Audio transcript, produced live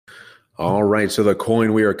All right, so the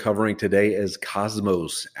coin we are covering today is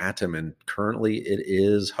Cosmos Atom, and currently it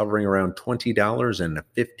is hovering around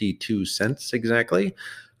 $20.52 exactly,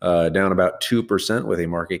 down about 2% with a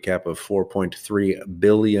market cap of $4.3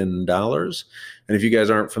 billion. And if you guys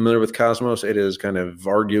aren't familiar with Cosmos, it is kind of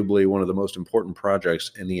arguably one of the most important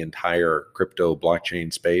projects in the entire crypto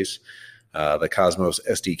blockchain space. The Cosmos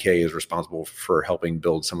SDK is responsible for helping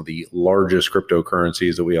build some of the largest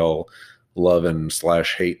cryptocurrencies that we all love and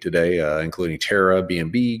slash hate today, including Terra,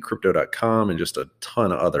 BNB, Crypto.com, and just a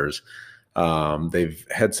ton of others. They've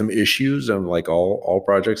had some issues, like all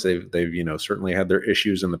projects. They've certainly had their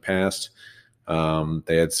issues in the past.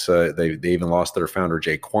 They even lost their founder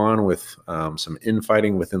Jae Kwon with some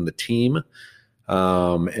infighting within the team.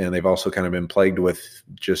 And they've also kind of been plagued with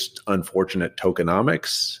just unfortunate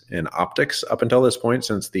tokenomics and optics up until this point,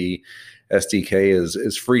 since the SDK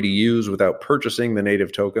is free to use without purchasing the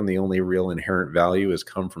native token. The only real inherent value has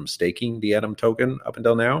come from staking the Atom token up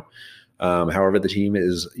until now. However, the team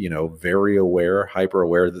is, very aware, hyper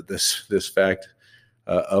aware that this fact,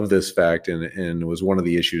 and was one of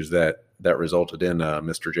the issues that resulted in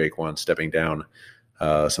Mr. Jae Kwon stepping down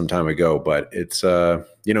some time ago. But it's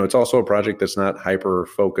it's also a project that's not hyper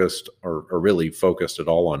focused or really focused at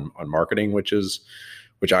all on marketing, which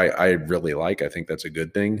I really like. I think that's a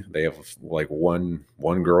good thing. They have like one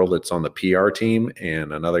girl that's on the PR team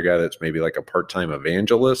and another guy that's maybe like a part-time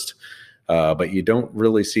evangelist. But you don't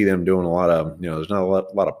really see them doing a lot of, there's not a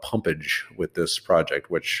lot of pumpage with this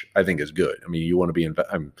project, which I think is good. I mean, you want to be, this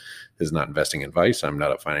is not investing advice. I'm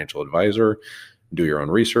not a financial advisor. Do your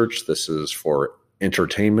own research. This is for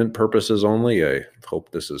entertainment purposes only. I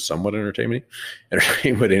hope this is somewhat entertaining.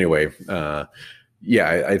 But anyway, I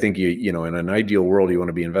think in an ideal world, you want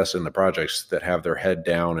to be invested in the projects that have their head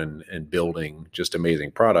down and building just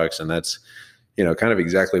amazing products. And that's, kind of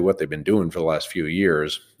exactly what they've been doing for the last few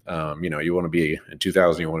years. You want to be in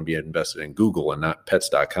 2000, you want to be invested in Google and not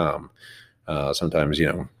pets.com. Sometimes,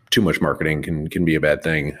 too much marketing can be a bad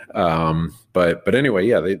thing. But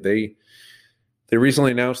anyway, they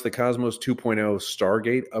recently announced the Cosmos 2.0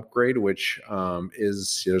 Stargate upgrade, which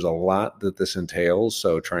there's a lot that this entails.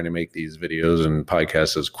 So trying to make these videos and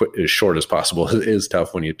podcasts as short as possible is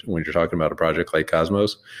tough when you're talking about a project like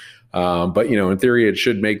Cosmos. But in theory, it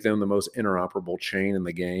should make them the most interoperable chain in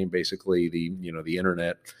the game. Basically, the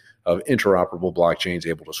internet of interoperable blockchains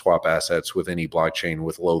able to swap assets with any blockchain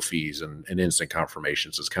with low fees and instant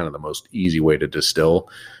confirmations is kind of the most easy way to distill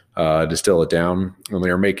it down. And they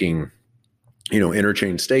are making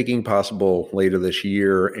interchange staking possible later this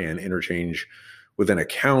year, and interchange within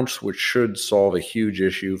accounts, which should solve a huge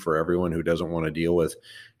issue for everyone who doesn't want to deal with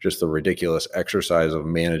just the ridiculous exercise of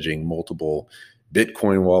managing multiple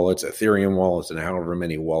Bitcoin wallets, Ethereum wallets, and however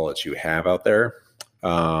many wallets you have out there.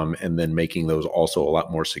 And then making those also a lot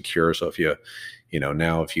more secure. So if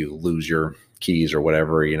now if you lose your keys or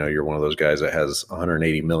whatever, you're one of those guys that has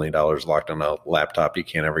 $180 million locked on a laptop you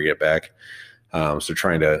can't ever get back. So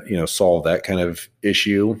trying to, solve that kind of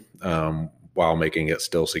issue while making it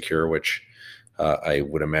still secure, which I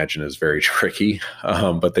would imagine is very tricky.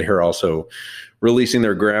 But they are also releasing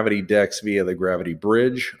their Gravity DEX via the Gravity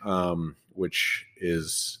Bridge, which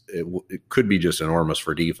it could be just enormous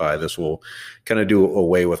for DeFi. This will kind of do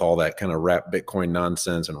away with all that kind of wrap Bitcoin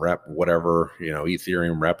nonsense and wrap whatever,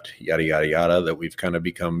 Ethereum wrapped yada, yada, yada that we've kind of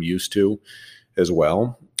become used to as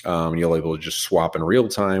well. You'll be able to just swap in real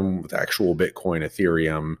time with actual Bitcoin,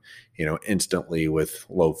 Ethereum, instantly with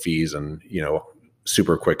low fees and,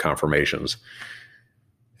 super quick confirmations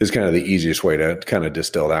is kind of the easiest way to kind of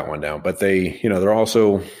distill that one down. But they're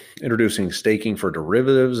also introducing staking for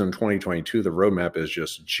derivatives in 2022. The roadmap is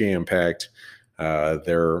just jam packed. They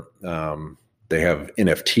have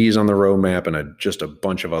NFTs on the roadmap and just a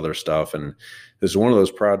bunch of other stuff. And this is one of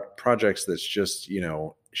those projects that's just,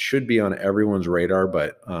 should be on everyone's radar,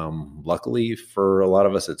 but luckily for a lot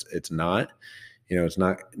of us, it's not. It's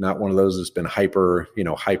not one of those that's been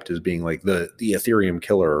hyped as being like the Ethereum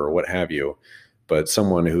killer or what have you, but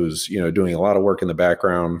someone who's doing a lot of work in the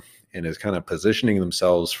background and is kind of positioning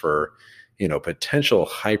themselves for potential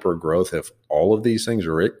hyper growth if all of these things,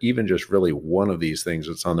 or even just really one of these things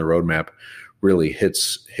that's on the roadmap, really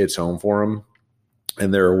hits home for them.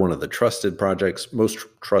 And they're one of the most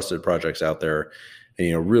trusted projects out there.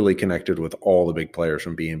 And, really connected with all the big players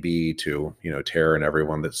from BNB to, Terra and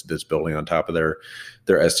everyone that's building on top of their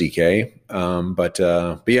SDK. But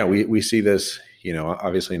yeah, we see this,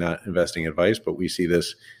 obviously not investing advice, but we see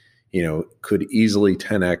this, could easily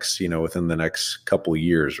 10x, within the next couple of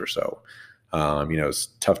years or so. It's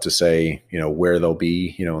tough to say, where they'll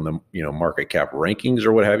be, in the, market cap rankings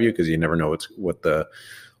or what have you, because you never know what the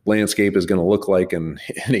landscape is going to look like in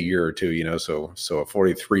a year or two. So a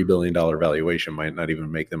 $43 billion valuation might not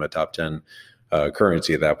even make them a top 10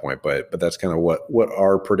 currency at that point. But that's kind of what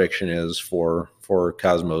our prediction is for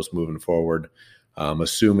Cosmos moving forward,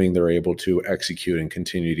 assuming they're able to execute and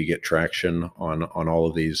continue to get traction on all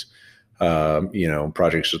of these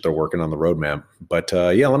projects that they're working on the roadmap. But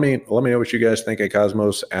yeah, let me know what you guys think of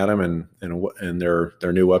Cosmos, Adam, and their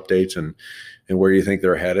new updates and where you think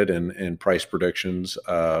they're headed and price predictions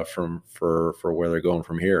for where they're going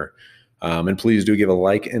from here. And please do give a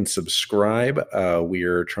like and subscribe. We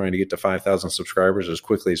are trying to get to 5,000 subscribers as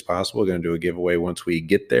quickly as possible. We're going to do a giveaway once we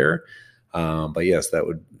get there. But yes, that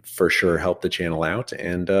would for sure help the channel out.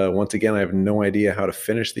 And once again, I have no idea how to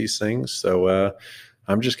finish these things. So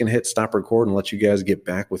I'm just going to hit stop record and let you guys get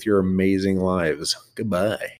back with your amazing lives. Goodbye.